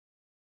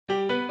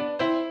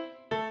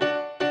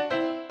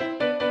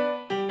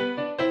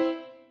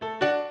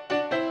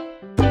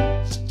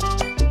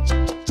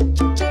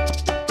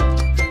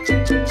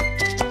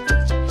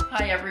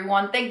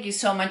everyone. Thank you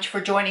so much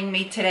for joining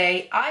me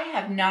today. I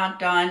have not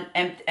done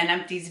an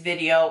empties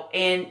video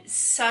in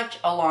such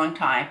a long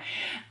time,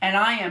 and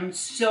I am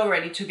so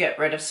ready to get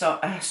rid of so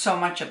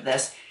much of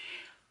this.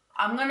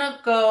 I'm gonna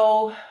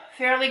go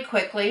fairly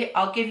quickly.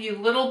 I'll give you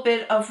a little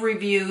bit of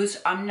reviews.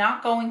 I'm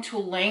not going to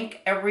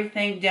link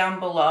everything down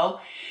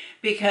below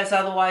because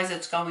otherwise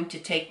it's going to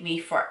take me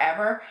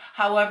forever.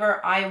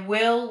 However, I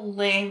will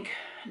link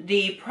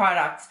the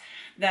products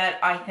that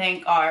I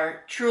think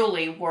are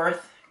truly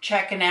worth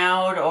checking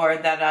out or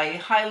that I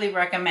highly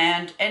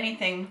recommend.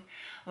 Anything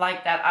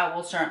like that, I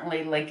will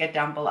certainly link it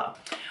down below.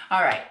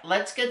 All right,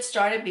 let's get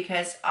started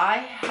because I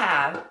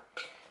have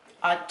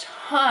a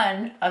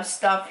ton of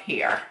stuff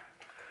here.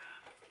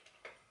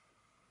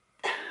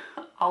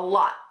 A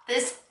lot.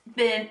 This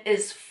bin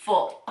is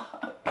full.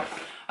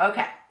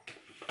 Okay.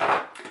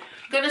 I'm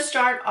gonna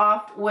start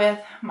off with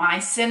my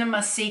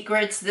Cinema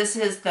Secrets. This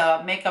is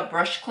the makeup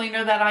brush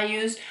cleaner that I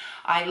use.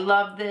 I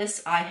love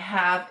this. I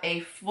have a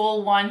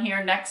full one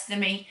here next to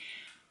me.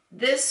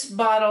 This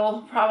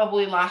bottle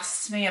probably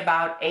lasts me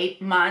about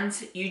 8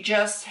 months. You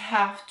just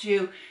have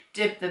to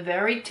dip the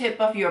very tip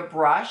of your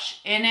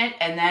brush in it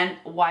and then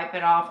wipe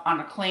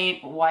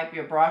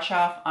your brush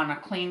off on a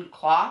clean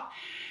cloth.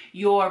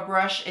 Your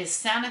brush is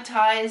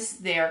sanitized,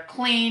 they're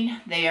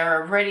clean, they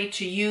are ready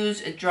to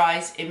use, it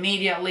dries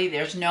immediately,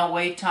 there's no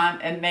wait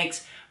time. It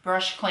makes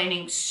brush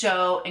cleaning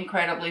so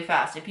incredibly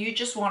fast. If you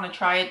just want to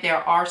try it, there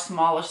are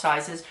smaller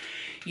sizes.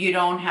 You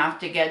don't have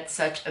to get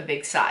such a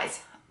big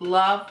size.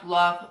 Love,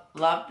 love,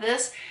 love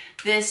this.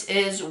 This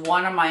is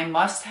one of my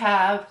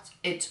must-haves.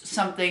 It's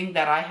something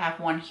that I have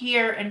one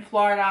here in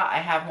Florida. I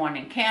have one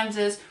in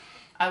Kansas.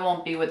 I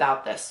won't be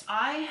without this.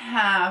 I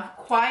have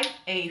quite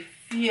a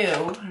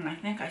few, and I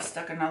think I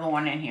stuck another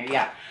one in here.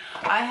 Yeah,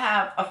 I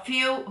have a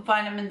few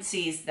vitamin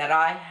C's that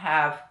I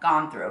have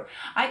gone through.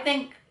 I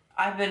think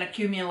I've been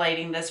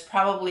accumulating this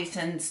probably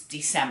since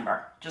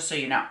December, just so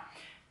you know.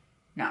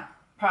 No,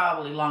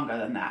 probably longer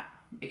than that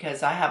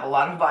because I have a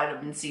lot of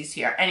vitamin C's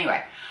here.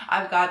 Anyway,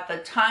 I've got the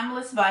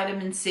Timeless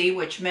Vitamin C,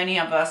 which many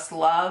of us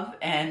love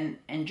and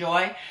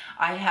enjoy.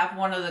 I have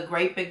one of the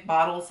great big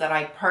bottles that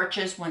I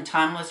purchased when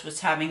Timeless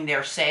was having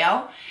their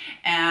sale.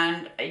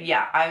 And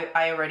yeah,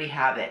 I already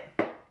have it.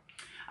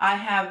 I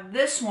have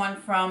this one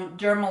from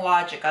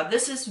Dermalogica.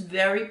 This is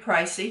very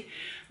pricey.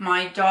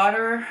 My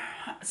daughter,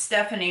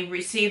 Stephanie,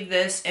 received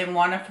this in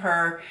one of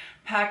her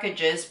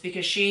packages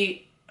because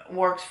she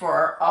works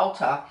for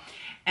Ulta,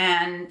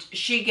 and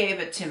she gave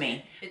it to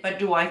me. But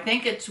do I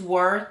think it's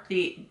worth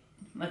the,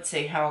 let's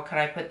see, how could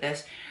I put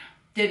this?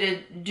 Did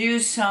it do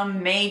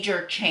some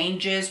major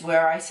changes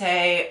where I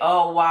say,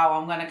 oh wow,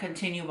 I'm gonna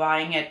continue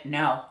buying it?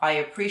 No, I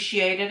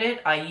appreciated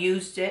it, I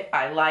used it,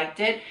 I liked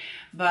it,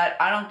 but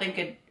I don't think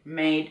it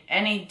made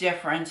any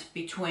difference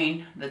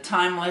between the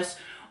Timeless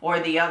or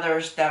the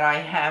others that I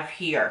have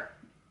here.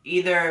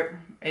 Either,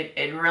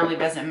 it really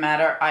doesn't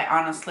matter. I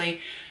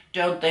honestly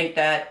don't think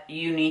that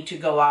you need to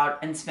go out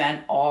and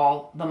spend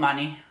all the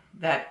money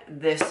that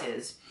this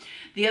is.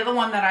 The other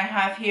one that I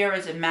have here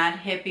is a Matte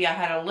Hippie. I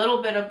had a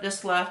little bit of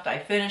this left. I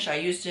finished, I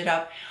used it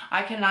up.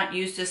 I cannot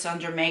use this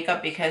under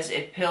makeup because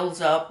it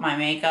pills up my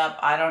makeup.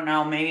 I don't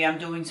know, maybe I'm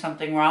doing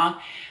something wrong,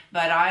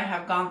 but I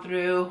have gone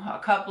through a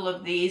couple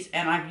of these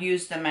and I've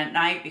used them at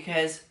night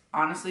because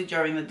honestly,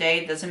 during the day,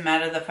 it doesn't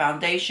matter the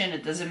foundation,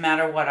 it doesn't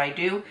matter what I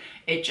do,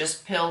 it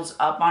just pills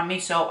up on me,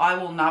 so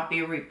I will not be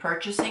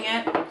repurchasing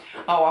it.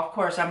 Oh, of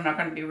course, I'm not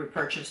going to be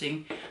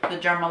repurchasing the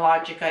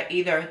Dermalogica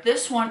either.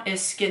 This one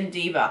is Skin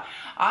Diva.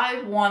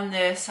 I won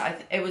this,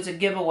 it was a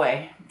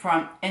giveaway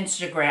from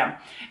Instagram,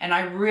 and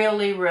I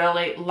really,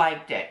 really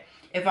liked it.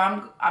 If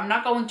I'm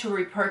not going to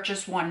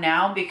repurchase one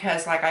now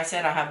because, like I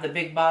said, I have the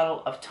big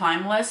bottle of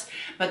Timeless,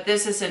 but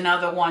this is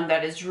another one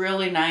that is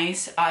really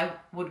nice. I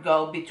would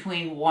go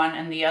between one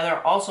and the other,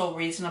 also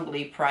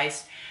reasonably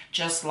priced,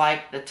 just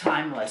like the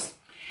Timeless.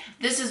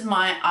 This is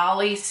my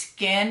Ollie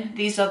Skin.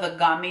 These are the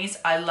gummies.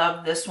 I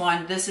love this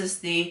one. This is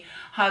the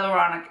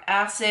hyaluronic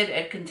acid.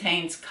 It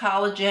contains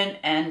collagen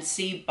and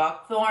sea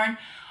buckthorn.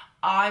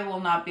 I will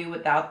not be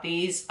without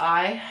these.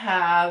 I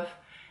have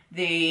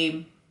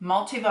the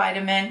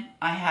multivitamin,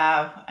 I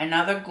have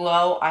another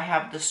glow, I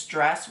have the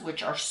stress,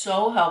 which are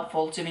so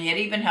helpful to me. It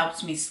even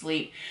helps me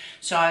sleep.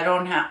 So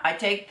I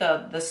take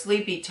the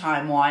sleepy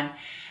time one,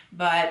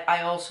 but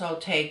I also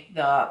take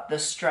the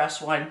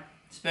stress one,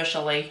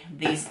 especially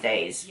these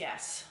days.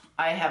 Yes,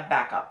 I have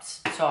backups,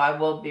 so I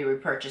will be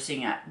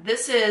repurchasing it.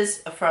 This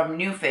is from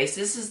New Face.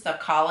 This is the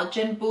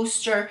collagen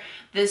booster.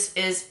 This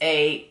is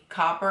a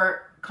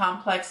copper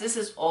complex. This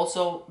is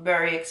also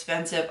very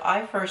expensive.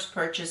 I first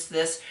purchased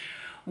this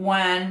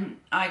when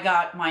I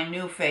got my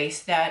New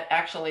Face. That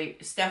actually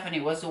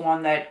Stephanie was the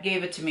one that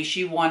gave it to me.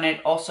 She won it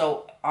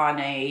also on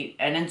an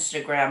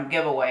Instagram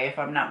giveaway, if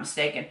I'm not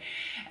mistaken,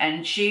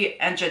 and she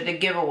entered the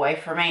giveaway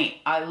for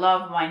me. I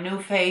love my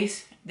New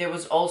Face. there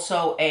was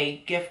also a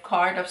gift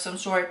card of some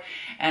sort,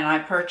 and I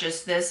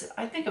purchased this.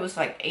 I think it was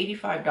like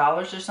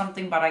 $85 or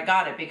something, but I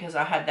got it because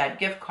I had that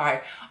gift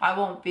card. I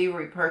won't be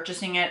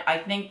repurchasing it. I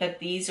think that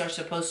these are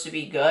supposed to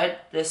be good,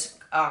 this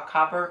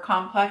copper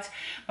complex,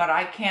 but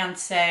I can't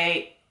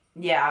say,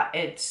 yeah,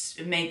 it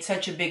made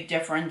such a big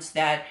difference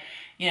that,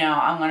 you know,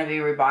 I'm going to be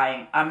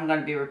rebuying. I'm going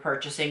to be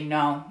repurchasing.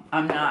 No,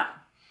 I'm not.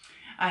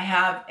 I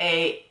have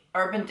a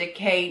Urban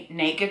Decay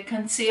Naked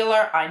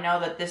Concealer. I know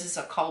that this is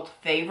a cult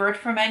favorite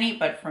for many,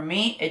 but for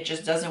me, it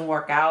just doesn't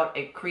work out.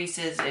 It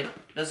creases, it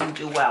doesn't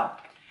do well.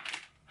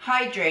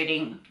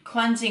 Hydrating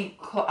Cleansing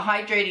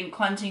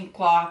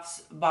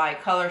Cloths by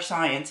Color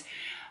Science.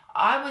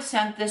 I was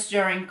sent this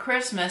during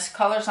Christmas.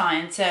 Color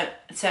Science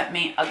sent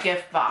me a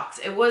gift box.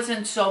 It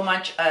wasn't so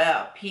much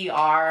a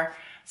PR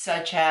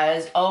such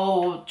as,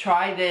 oh,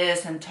 try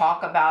this and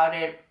talk about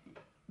it.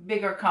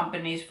 Bigger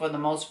companies, for the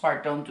most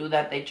part, don't do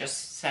that. They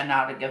just send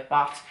out a gift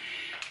box.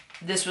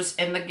 This was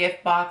in the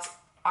gift box.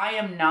 I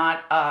am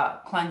not a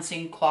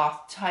cleansing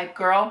cloth type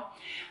girl,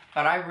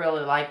 but I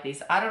really like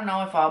these. I don't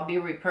know if I'll be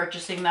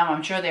repurchasing them.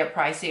 I'm sure they're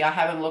pricey. I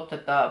haven't looked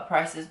at the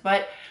prices,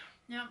 but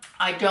yeah,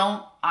 I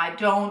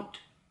don't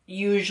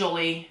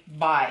usually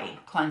buy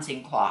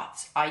cleansing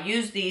cloths. I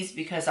use these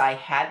because I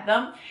had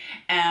them,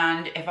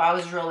 and if I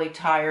was really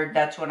tired,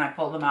 that's when I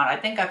pulled them out. I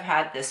think I've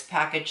had this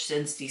package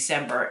since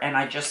December, and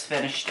I just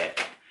finished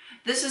it.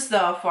 This is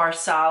the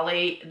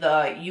Farsali,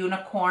 the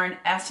Unicorn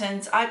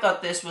Essence. I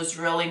thought this was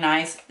really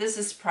nice. This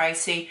is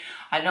pricey.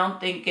 I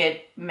don't think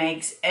it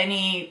makes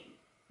any,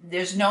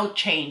 there's no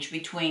change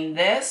between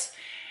this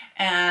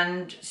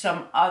and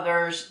some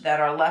others that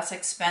are less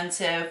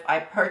expensive. I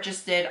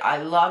purchased it. I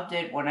loved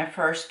it when it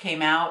first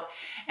came out,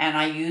 and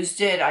I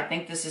used it. I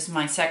think this is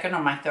my second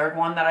or my third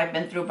one that I've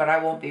been through, but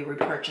I won't be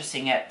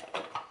repurchasing it.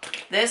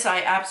 This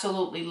I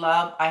absolutely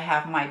love. I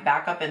have my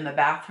backup in the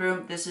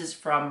bathroom. This is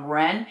from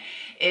Ren.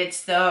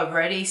 It's the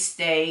Ready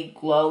Stay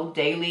Glow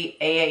Daily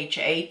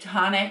AHA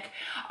Tonic.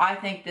 I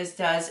think this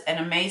does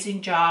an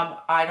amazing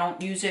job. I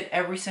don't use it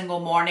every single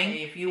morning.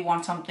 If you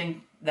want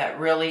something that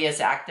really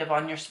is active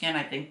on your skin,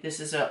 I think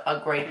this is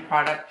a great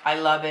product. I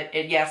love it.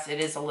 Yes, it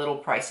is a little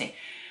pricey.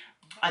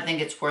 I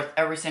think it's worth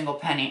every single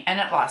penny, and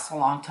it lasts a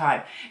long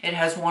time. It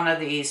has one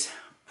of these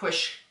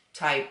push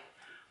type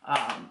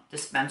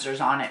dispensers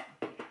on it.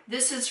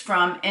 This is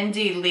from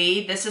Indie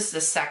Lee. This is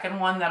the second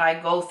one that I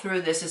go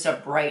through. This is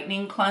a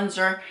brightening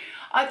cleanser.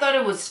 I thought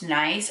it was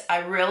nice. I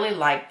really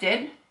liked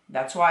it.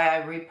 That's why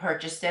I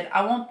repurchased it.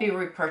 I won't be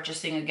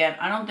repurchasing again.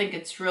 I don't think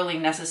it's really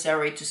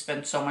necessary to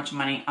spend so much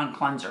money on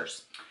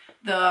cleansers.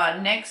 The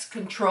NYX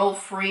Control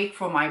Freak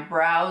for my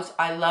brows.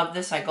 I love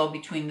this. I go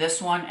between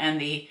this one and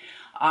the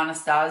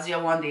Anastasia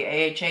one, the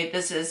AHA.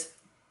 This is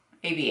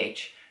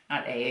ABH,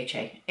 not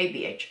AHA,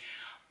 ABH.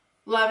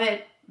 Love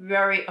it.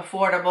 Very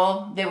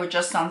affordable. They were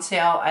just on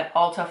sale at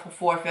Ulta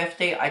for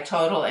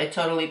 $4.50. It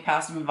totally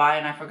passed me by,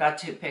 and I forgot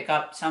to pick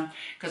up some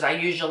because I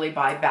usually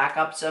buy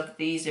backups of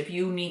these. If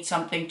you need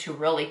something to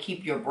really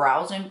keep your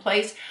brows in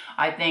place,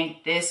 I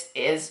think this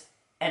is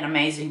an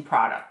amazing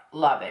product.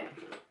 Love it.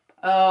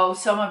 Oh,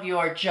 some of you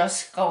are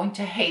just going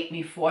to hate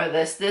me for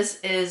this. This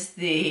is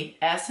the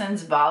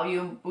Essence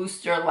Volume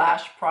Booster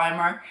Lash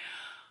Primer.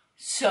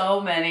 So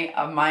many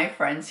of my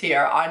friends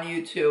here on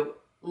YouTube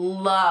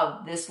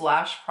love this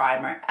lash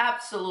primer.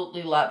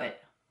 Absolutely love it.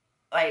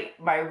 Like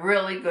my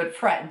really good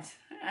friends.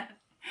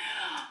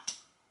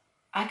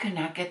 I could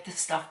not get this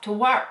stuff to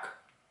work.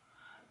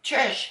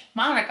 Trish,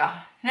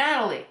 Monica,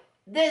 Natalie,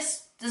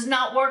 this does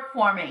not work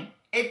for me.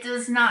 It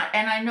does not.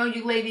 And I know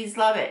you ladies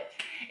love it.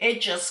 It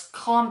just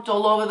clumped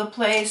all over the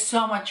place.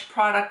 So much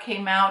product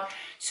came out.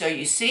 So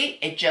you see,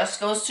 it just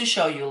goes to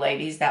show you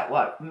ladies that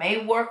what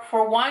may work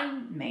for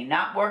one may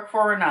not work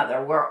for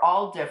another. We're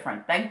all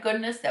different. Thank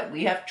goodness that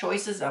we have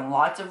choices and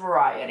lots of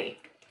variety.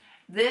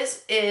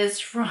 This is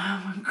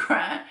from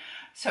Grand,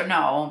 so no,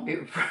 I won't be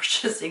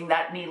purchasing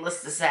that,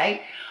 needless to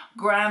say.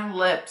 Grand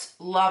Lips,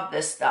 love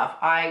this stuff.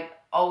 I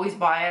always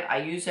buy it.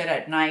 I use it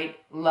at night.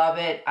 Love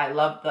it. I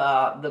love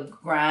the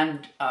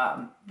Grand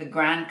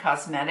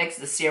Cosmetics,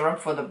 the serum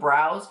for the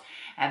brows.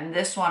 And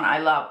this one I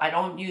love. I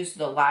don't use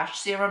the lash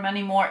serum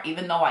anymore,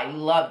 even though I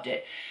loved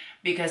it,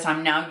 because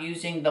I'm now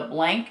using the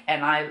Blank,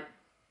 and I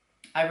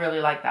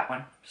really like that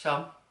one.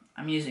 So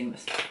I'm using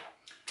this.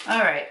 All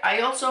right.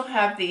 I also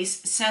have these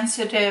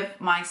Sensitive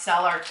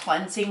Micellar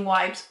Cleansing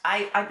Wipes.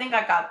 I think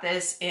I got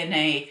this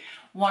in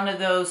one of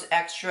those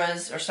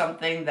extras or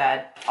something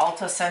that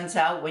Ulta sends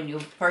out when you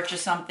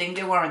purchase something.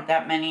 There weren't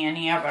that many in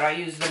here, but I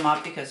used them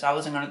up because I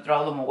wasn't going to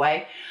throw them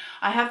away.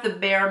 I have the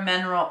Bare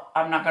Mineral.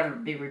 I'm not going to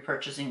be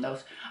repurchasing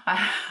those.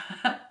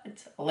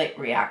 It's a late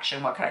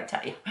reaction. What can I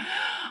tell you?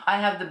 I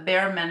have the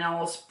Bare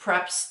Minerals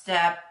Prep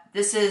Step.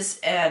 This is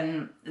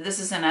an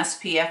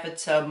SPF.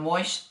 It's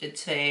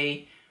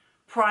a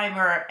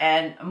primer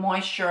and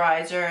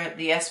moisturizer.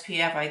 The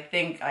SPF, I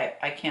think,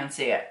 I can't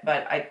see it,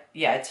 but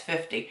yeah, it's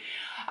 50.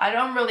 I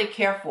don't really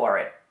care for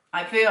it.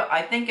 I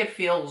think it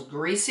feels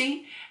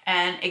greasy,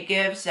 and it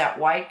gives that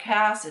white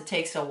cast. It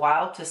takes a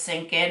while to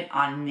sink in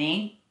on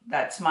me.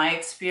 That's my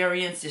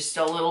experience. There's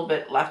still a little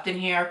bit left in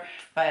here,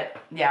 but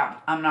yeah,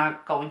 I'm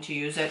not going to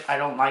use it. I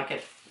don't like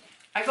it.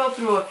 I go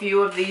through a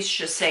few of these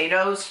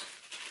Shiseidos,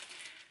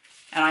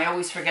 and I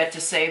always forget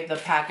to save the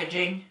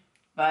packaging.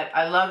 But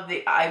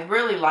I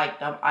really like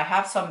them. I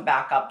have some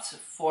backups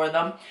for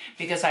them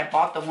because I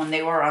bought them when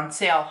they were on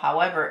sale.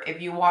 However,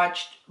 if you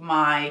watched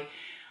my,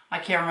 I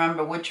can't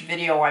remember which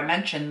video I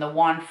mentioned, the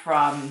one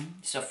from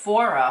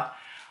Sephora,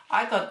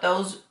 I thought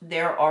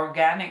they're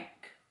organic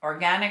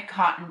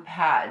cotton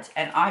pads,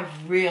 and I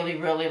really,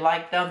 really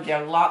like them.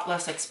 They're a lot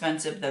less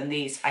expensive than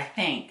these, I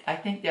think. I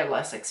think they're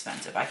less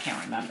expensive. I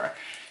can't remember.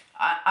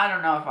 I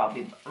don't know if I'll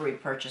be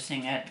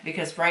repurchasing it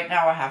because right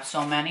now I have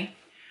so many.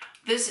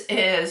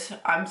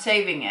 I'm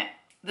saving it.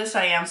 This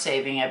I am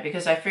saving it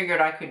because I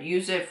figured I could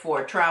use it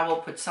for travel,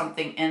 put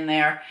something in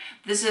there.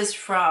 This is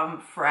from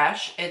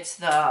Fresh. It's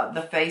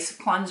the face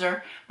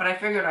cleanser, but I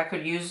figured I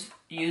could use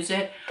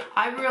it.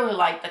 I really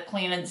like the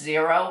Clean and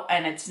Zero,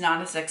 and it's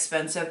not as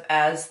expensive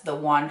as the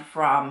one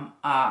from,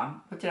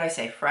 what did I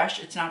say,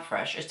 Fresh? It's not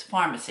Fresh, it's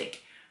Pharmacy.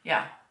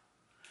 Yeah.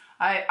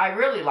 I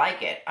really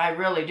like it. I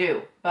really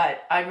do.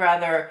 But I'd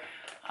rather,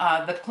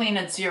 the Clean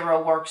and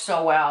Zero works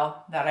so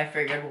well that I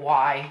figured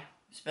why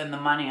spend the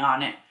money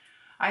on it.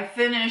 I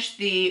finished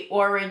the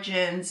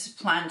Origins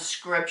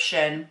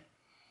Planscription.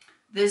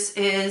 This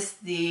is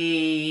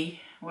the,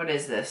 what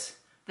is this?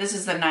 This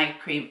is the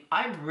night cream.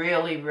 I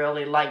really,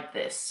 really like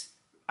this.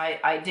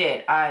 I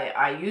did.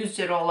 I used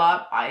it all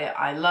up.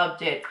 I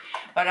loved it.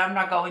 But I'm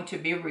not going to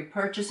be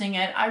repurchasing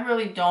it. I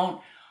really don't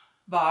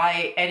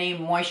buy any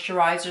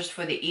moisturizers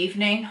for the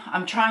evening.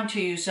 I'm trying to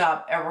use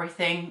up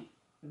everything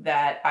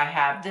that I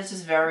have. This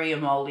is very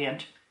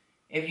emollient.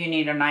 If you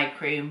need a night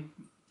cream,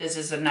 this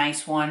is a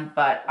nice one,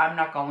 but I'm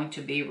not going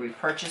to be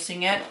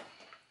repurchasing it.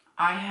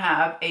 I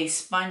have a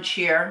sponge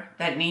here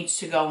that needs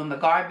to go in the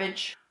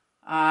garbage.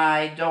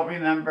 I don't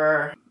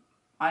remember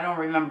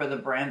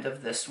the brand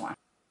of this one.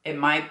 It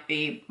might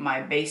be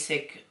my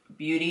Basic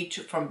Beauty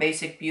from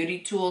Basic Beauty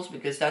Tools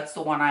because that's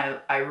the one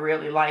I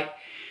really like,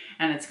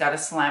 and it's got a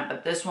slant,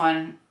 but this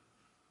one,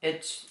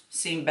 it's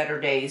seen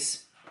better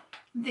days.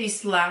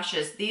 These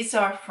lashes, these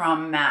are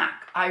from MAC.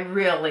 I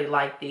really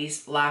like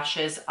these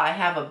lashes. I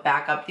have a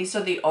backup. These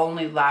are the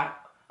only I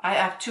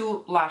have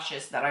two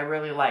lashes that I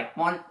really like.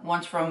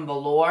 One's from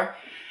Velour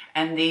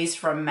and these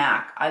from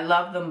MAC. I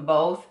love them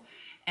both.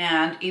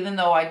 And even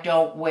though I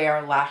don't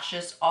wear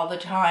lashes all the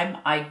time,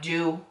 I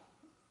do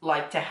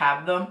like to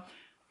have them.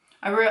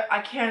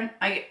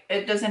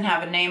 It doesn't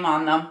have a name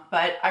on them,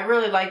 but I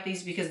really like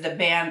these because the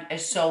band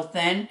is so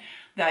thin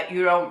that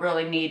you don't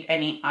really need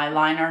any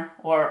eyeliner,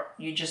 or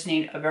you just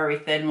need a very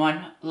thin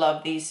one.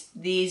 Love these.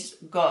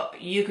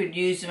 You could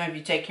use them if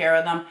you take care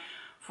of them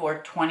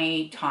for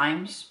 20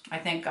 times. I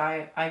think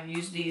I've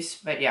used these,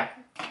 but yeah,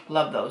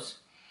 love those.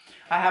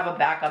 I have a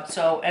backup,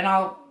 so, and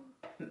I'll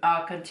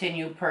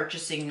continue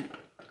purchasing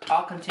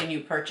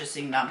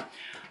them.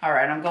 All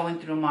right, I'm going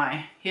through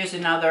here's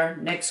another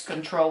NYX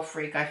Control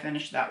Freak. I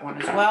finished that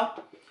one as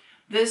well.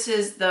 This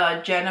is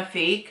the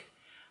Genifique.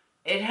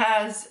 It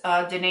has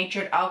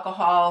denatured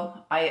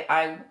alcohol.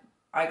 I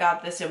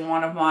got this in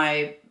one of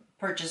my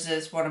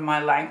purchases, one of my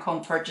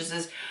Lancome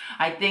purchases.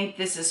 I think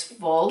this is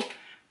full,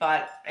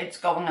 but it's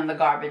going in the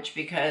garbage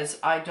because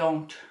I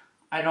don't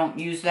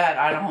use that.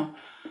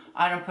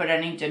 I don't put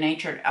any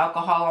denatured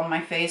alcohol on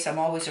my face. I'm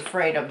always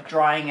afraid of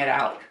drying it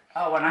out.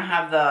 Oh, and I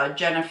have the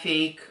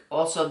Genifique,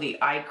 also the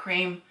eye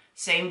cream,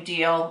 same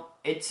deal.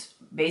 It's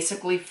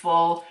basically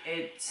full.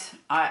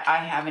 I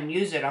haven't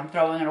used it. I'm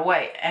throwing it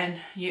away. And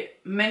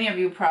many of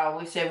you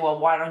probably say, well,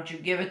 why don't you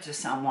give it to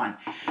someone?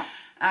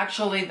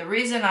 Actually, the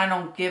reason I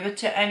don't give it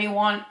to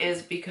anyone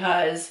is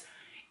because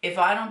if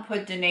I don't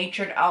put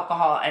denatured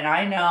alcohol, and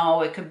I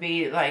know it could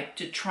be like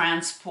to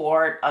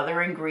transport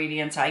other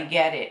ingredients, I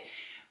get it.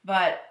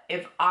 But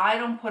if I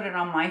don't put it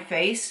on my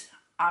face,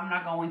 I'm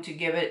not going to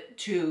give it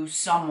to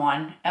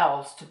someone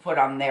else to put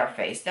on their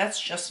face.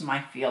 That's just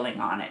my feeling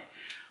on it.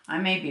 I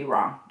may be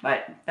wrong,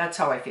 but that's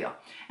how I feel.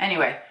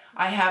 Anyway,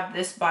 I have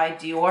this by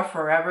Dior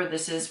Forever.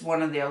 This is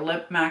one of their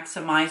lip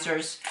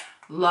maximizers.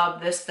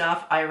 Love this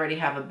stuff. I already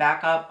have a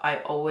backup. I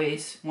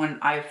always, when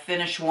I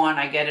finish one,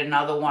 I get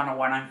another one, or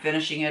when I'm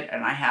finishing it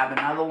and I have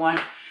another one.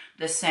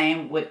 The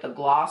same with the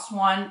gloss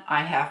one.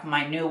 I have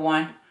my new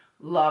one.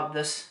 Love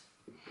this.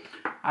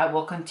 I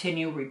will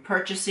continue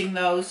repurchasing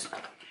those.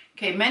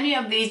 Okay, many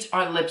of these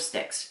are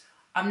lipsticks.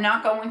 I'm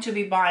not going to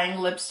be buying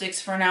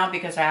lipsticks for now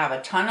because I have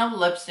a ton of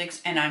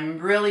lipsticks, and I'm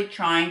really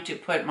trying to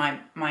put my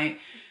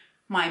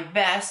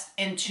best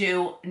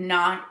into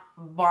not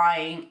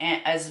buying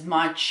as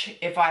much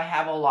if I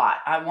have a lot.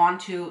 I want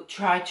to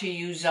try to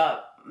use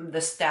up the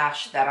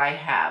stash that I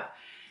have.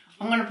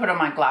 I'm going to put on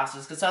my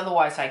glasses because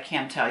otherwise I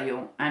can't tell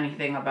you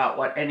anything about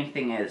what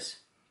anything is.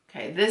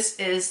 Okay, this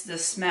is the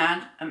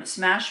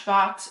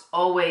Smashbox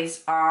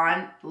Always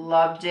On.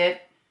 Loved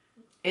it.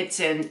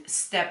 It's in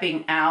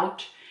Stepping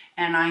Out.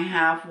 And I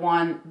have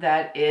one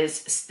that is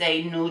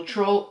Stay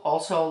Neutral,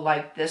 also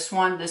like this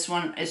one. This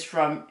one is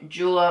from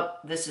Julep.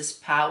 This is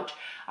Pout.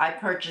 I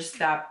purchased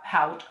that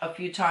Pout a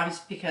few times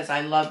because I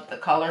love the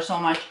color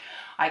so much.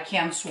 I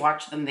can't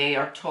swatch them. They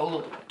are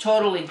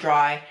totally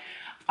dry.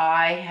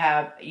 I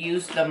have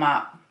used them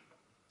up.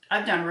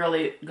 I've done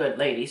really good,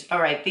 ladies.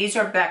 All right, these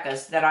are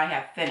Becca's that I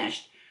have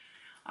finished.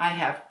 I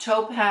have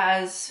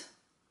Topaz,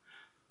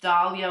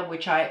 Dahlia,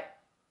 which I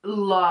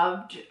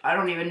loved. I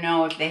don't even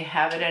know if they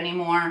have it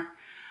anymore.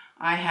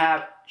 I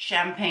have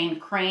Champagne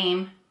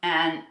Cream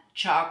and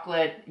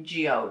Chocolate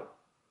Geode.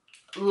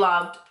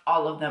 Loved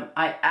all of them.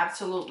 I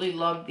absolutely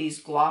love these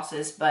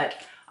glosses, but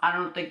I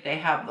don't think they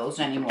have those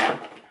anymore.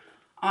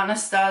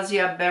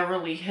 Anastasia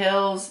Beverly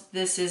Hills.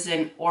 This is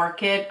an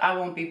Orchid. I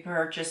won't be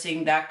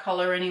purchasing that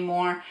color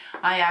anymore.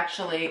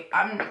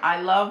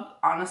 I love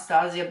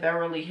Anastasia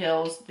Beverly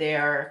Hills,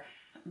 their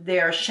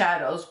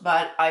shadows,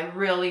 but I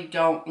really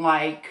don't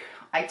like,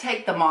 I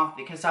take them off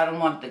because I don't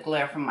want the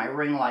glare from my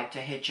ring light to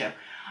hit you.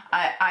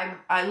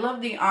 I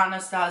love the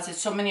Anastasia,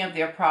 so many of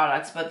their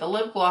products, but the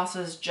lip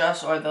glosses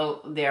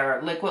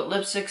their liquid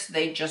lipsticks,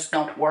 they just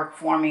don't work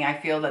for me. I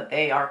feel that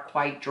they are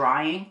quite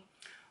drying.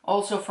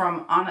 Also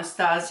from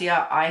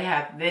Anastasia, I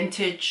have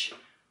Vintage,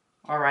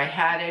 or I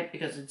had it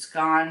because it's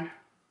gone.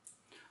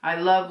 I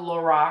love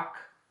Lorac,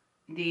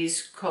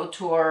 these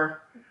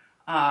Couture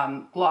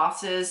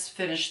glosses.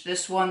 Finished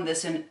this one.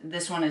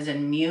 This one is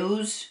in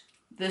Muse.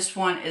 This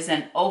one is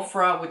an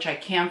Ofra, which I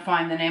can't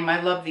find the name. I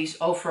love these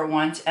Ofra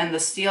ones. And the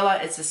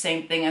Stila, it's the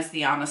same thing as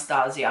the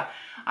Anastasia.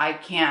 I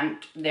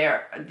can't,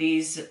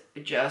 this is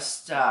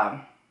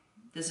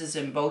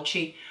in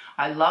Bochi.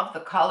 I love the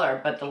color,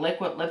 but the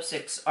liquid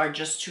lipsticks are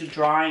just too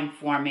drying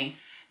for me.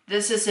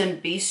 This is in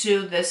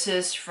Bisou. This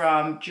is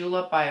from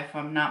Julep, if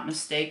I'm not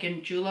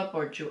mistaken. Julep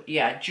or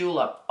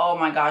Julep. Oh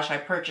my gosh, I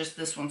purchased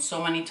this one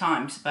so many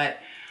times, but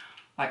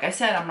like I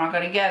said, I'm not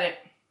going to get it.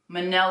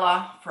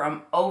 Manila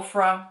from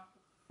Ofra.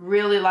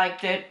 Really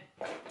liked it.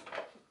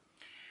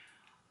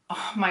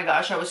 Oh my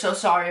gosh, I was so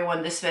sorry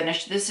when this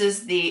finished. This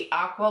is the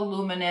Aqua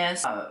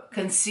Luminous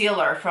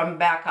concealer from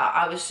Becca.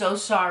 I was so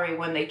sorry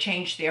when they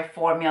changed their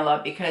formula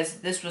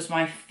because this was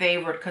my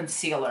favorite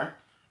concealer.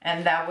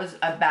 And that was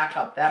a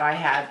backup that I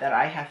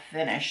have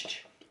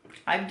finished.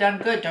 I've done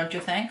good, don't you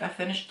think? I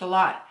finished a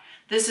lot.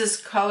 This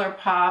is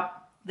ColourPop.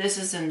 This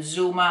is in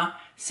Zuma.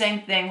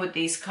 Same thing with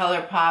these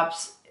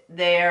ColourPops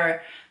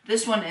there.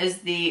 This one is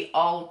the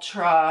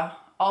Ultra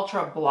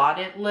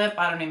Blotted Lip.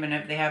 I don't even know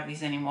if they have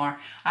these anymore.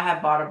 I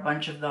have bought a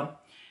bunch of them.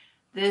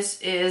 This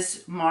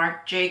is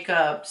Marc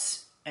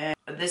Jacobs, and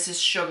this is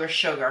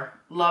Sugar.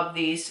 Love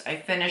these. I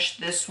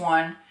finished this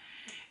one,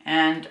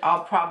 and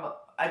I'll probably,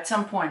 at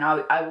some point,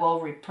 I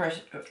will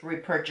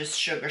repurchase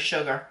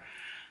Sugar.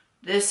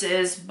 This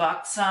is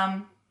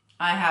Buxom.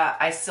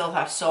 I still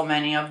have so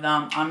many of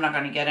them. I'm not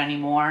going to get any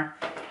more.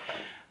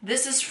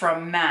 This is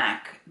from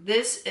MAC.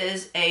 This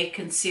is a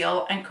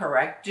conceal and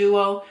correct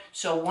duo.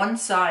 So one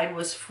side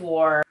was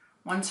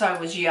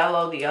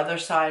yellow, the other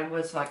side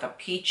was like a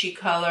peachy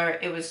color.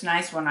 It was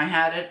nice when I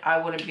had it. I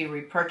wouldn't be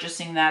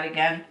repurchasing that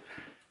again.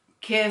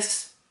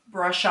 Kiss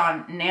brush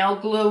on nail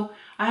glue.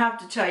 I have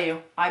to tell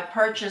you, I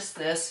purchased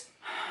this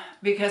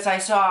because I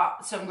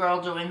saw some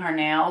girl doing her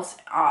nails,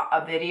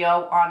 a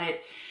video on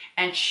it,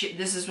 and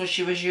this is what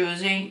she was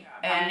using,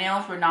 and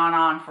nails were not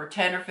on for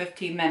 10 or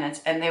 15 minutes,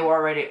 and they were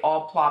already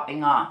all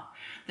plopping off.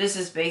 This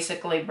is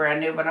basically brand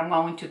new, but I'm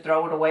going to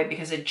throw it away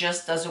because it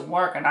just doesn't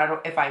work, and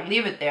if I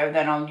leave it there,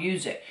 then I'll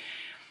use it.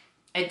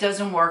 It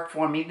doesn't work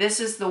for me.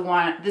 This is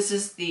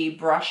the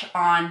brush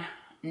on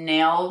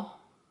nail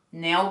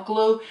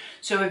glue.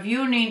 So if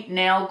you need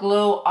nail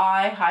glue,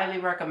 I highly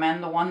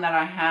recommend the one that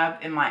I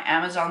have in my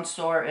Amazon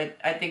store.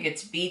 I think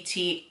it's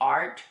BT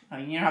Art. I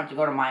mean, you don't have to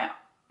go to my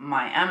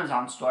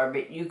Amazon store,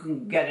 but you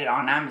can get it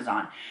on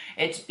Amazon.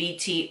 It's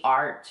BT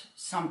Art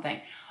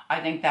something. I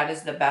think that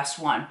is the best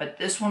one. But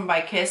this one by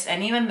Kiss,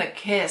 and even the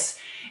Kiss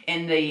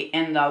in the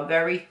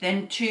very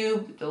thin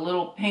tube, the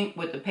little pink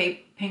with the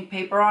pink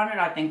paper on it,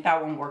 I think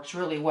that one works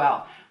really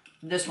well.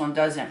 This one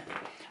doesn't.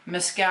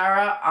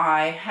 Mascara,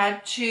 I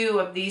had 2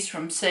 of these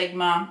from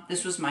Sigma.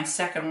 This was my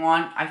second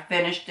one. I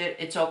finished it.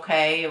 It's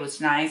okay. It was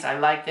nice. I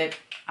liked it.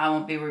 I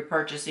won't be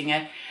repurchasing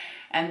it.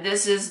 And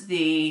this is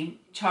the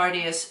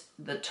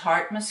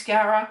Tarte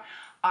mascara.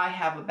 I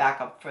have a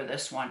backup for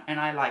this one, and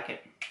I like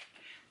it.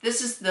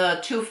 This is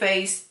the Too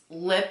Faced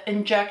lip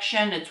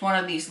injection. It's one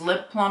of these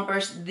lip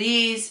plumpers.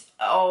 These,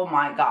 oh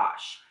my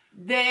gosh.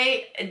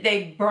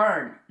 They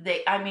burn.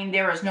 I mean,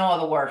 there is no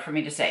other word for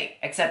me to say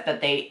except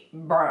that they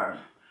burn.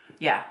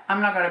 Yeah,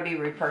 I'm not going to be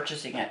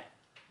repurchasing it.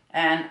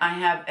 And I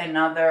have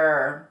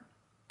another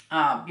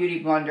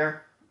beauty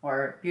blender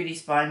or beauty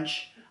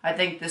sponge. I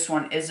think this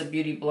one is a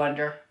beauty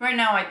blender. Right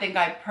now, I think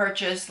I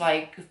purchased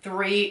like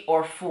 3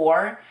 or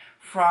 4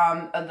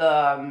 from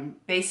the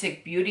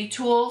Basic Beauty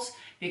Tools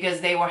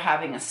because they were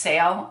having a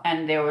sale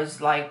and there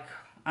was like,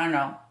 I don't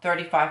know,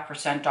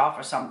 35% off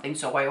or something.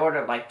 So I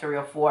ordered like 3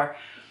 or 4.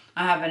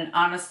 I have an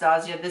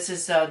Anastasia. This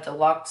is a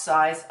deluxe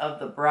size of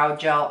the brow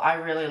gel. I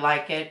really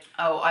like it.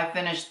 Oh, I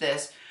finished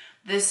this.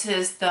 This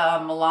is the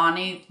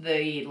Marlene,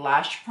 the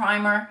lash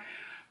primer.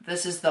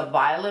 This is the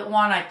violet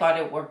one. I thought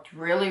it worked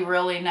really,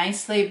 really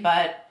nicely,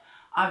 but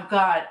I've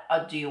got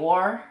a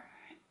Dior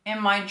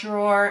in my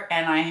drawer,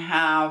 and I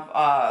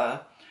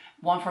have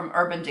one from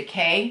Urban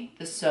Decay,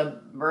 the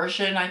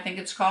Subversion, I think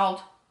it's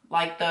called,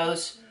 like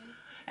those.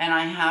 And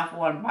I have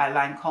one by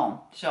Lancome,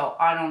 so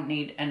I don't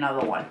need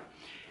another one.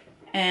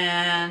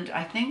 And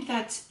I think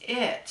that's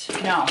it.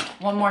 No,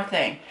 one more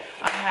thing.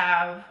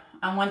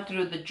 I went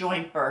through the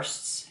joint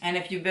bursts, and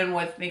if you've been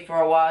with me for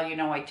a while, you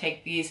know I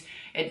take these.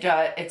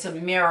 It's a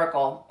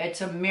miracle. It's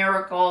a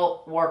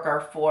miracle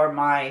worker for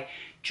my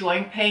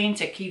joint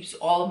pains. It keeps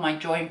all of my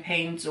joint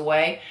pains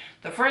away.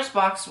 The first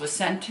box was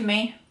sent to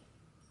me,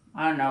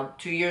 I don't know,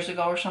 2 years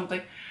ago or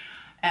something,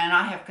 and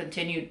I have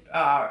continued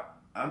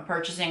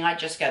purchasing. I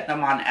just get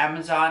them on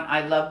Amazon.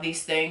 I love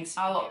these things.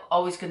 I'll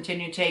always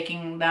continue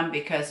taking them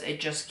because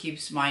it just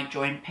keeps my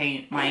joint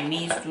pain. My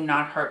knees do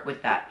not hurt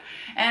with that.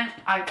 And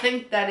I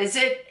think that is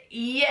it.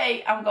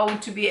 Yay! I'm going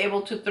to be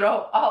able to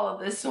throw all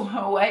of this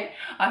away.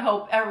 I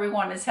hope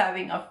everyone is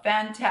having a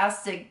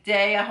fantastic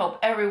day. I hope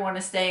everyone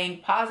is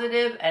staying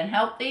positive and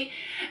healthy.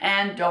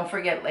 And don't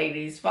forget,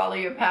 ladies, follow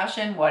your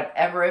passion,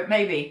 whatever it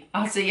may be.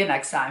 I'll see you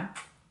next time.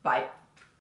 Bye.